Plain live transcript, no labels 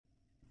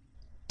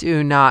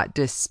Do not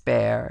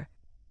despair.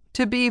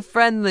 To be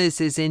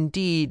friendless is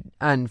indeed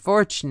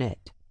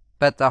unfortunate,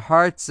 but the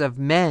hearts of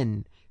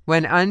men,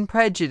 when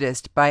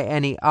unprejudiced by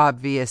any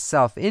obvious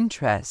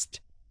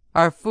self-interest,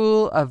 are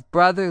full of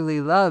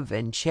brotherly love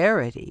and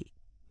charity.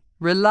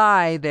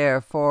 Rely,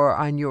 therefore,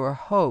 on your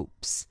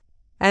hopes,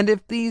 and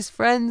if these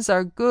friends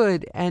are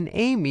good and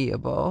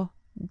amiable,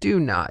 do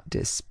not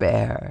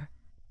despair.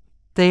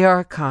 They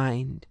are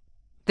kind.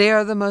 They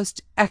are the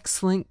most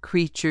excellent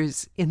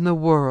creatures in the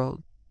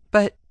world,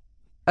 but,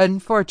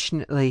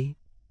 unfortunately,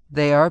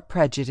 they are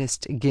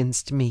prejudiced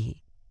against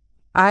me.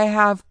 I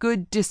have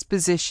good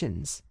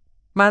dispositions.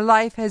 My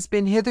life has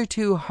been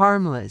hitherto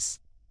harmless,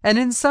 and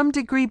in some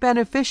degree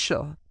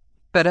beneficial,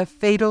 but a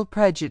fatal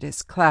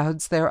prejudice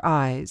clouds their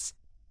eyes,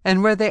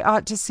 and where they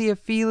ought to see a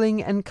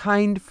feeling and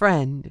kind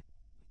friend,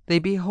 they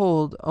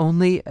behold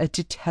only a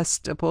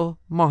detestable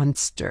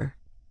monster.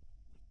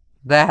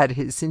 That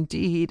is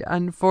indeed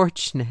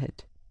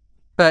unfortunate.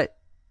 But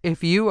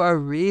if you are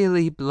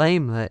really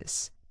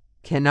blameless,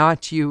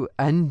 cannot you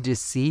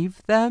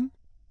undeceive them?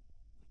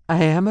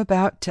 I am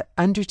about to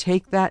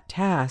undertake that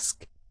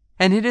task,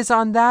 and it is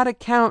on that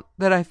account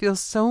that I feel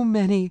so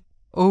many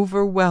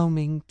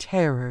overwhelming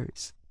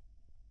terrors.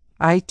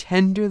 I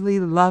tenderly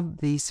love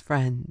these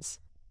friends.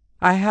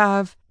 I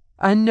have,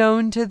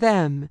 unknown to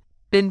them,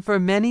 been for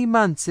many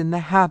months in the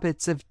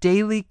habits of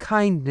daily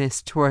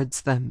kindness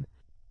towards them,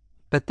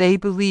 but they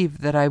believe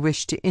that I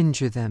wish to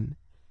injure them,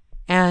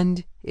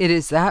 and it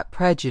is that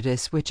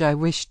prejudice which I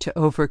wish to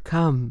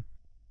overcome.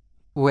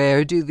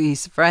 Where do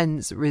these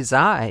friends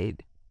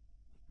reside?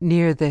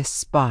 Near this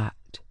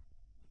spot.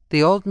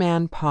 The old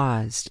man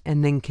paused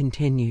and then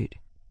continued.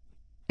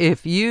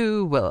 If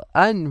you will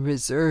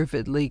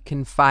unreservedly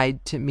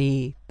confide to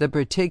me the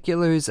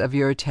particulars of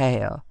your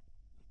tale,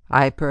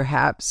 I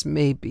perhaps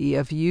may be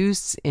of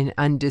use in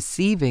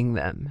undeceiving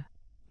them.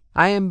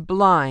 I am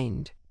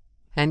blind,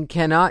 and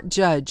cannot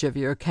judge of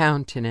your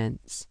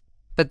countenance,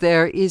 but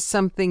there is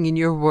something in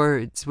your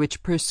words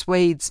which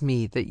persuades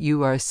me that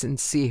you are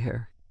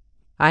sincere.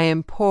 I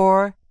am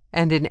poor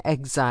and in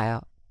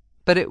exile,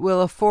 but it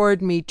will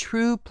afford me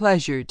true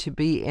pleasure to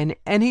be in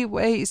any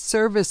way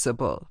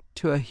serviceable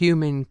to a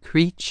human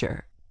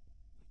creature.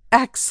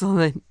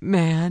 Excellent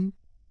man!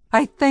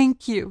 I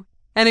thank you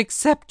and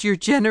accept your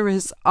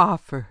generous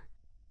offer.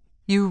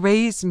 You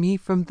raise me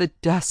from the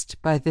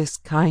dust by this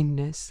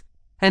kindness,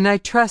 and I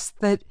trust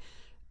that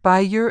by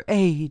your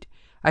aid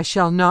I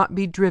shall not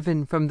be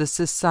driven from the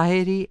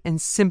society and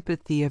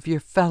sympathy of your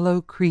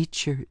fellow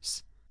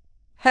creatures.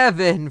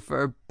 Heaven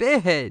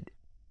forbid!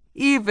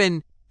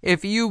 Even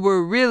if you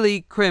were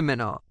really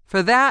criminal,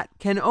 for that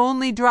can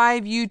only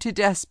drive you to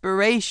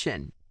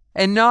desperation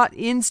and not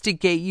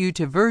instigate you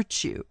to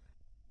virtue.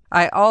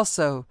 I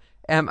also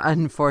am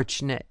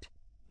unfortunate.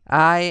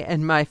 I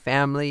and my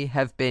family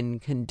have been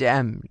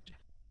condemned,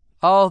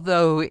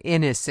 although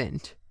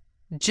innocent.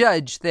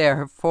 Judge,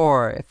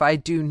 therefore, if I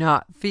do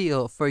not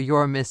feel for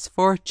your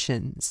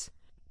misfortunes.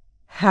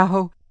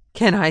 How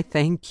can I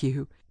thank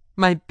you,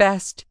 my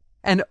best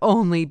and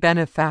only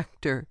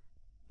benefactor?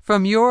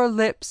 From your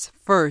lips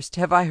first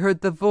have I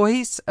heard the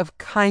voice of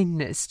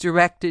kindness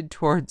directed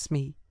towards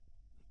me.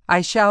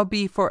 I shall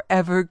be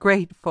forever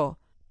grateful,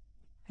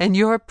 and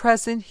your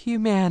present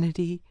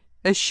humanity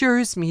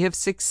assures me of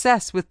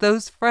success with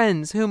those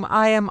friends whom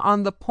I am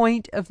on the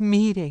point of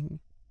meeting.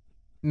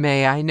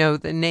 May I know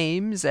the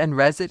names and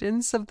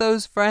residence of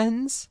those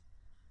friends?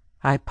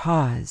 I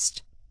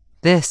paused.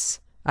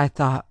 This, I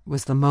thought,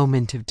 was the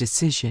moment of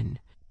decision,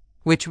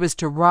 which was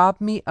to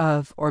rob me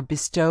of or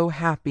bestow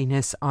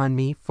happiness on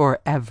me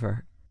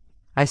forever.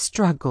 I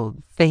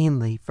struggled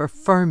vainly for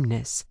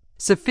firmness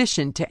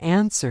sufficient to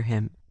answer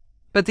him,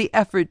 but the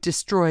effort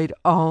destroyed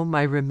all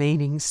my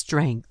remaining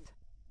strength.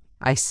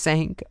 I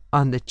sank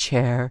on the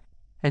chair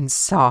and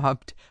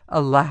sobbed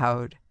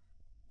aloud.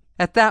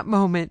 At that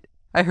moment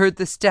I heard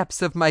the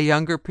steps of my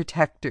younger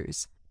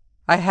protectors.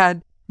 I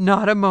had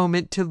not a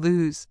moment to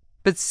lose,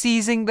 but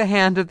seizing the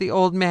hand of the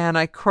old man,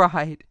 I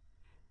cried,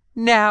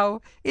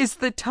 "Now is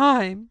the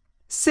time.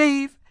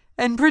 Save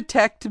and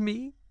protect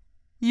me.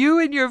 You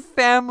and your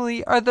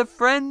family are the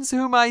friends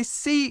whom I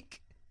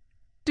seek.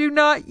 Do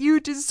not you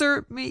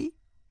desert me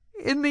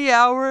in the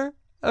hour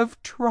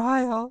of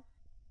trial."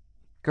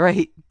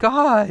 "Great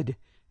God!"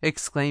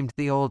 exclaimed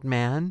the old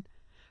man.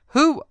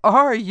 "Who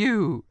are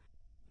you?"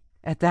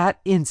 At that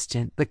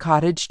instant the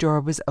cottage door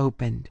was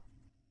opened,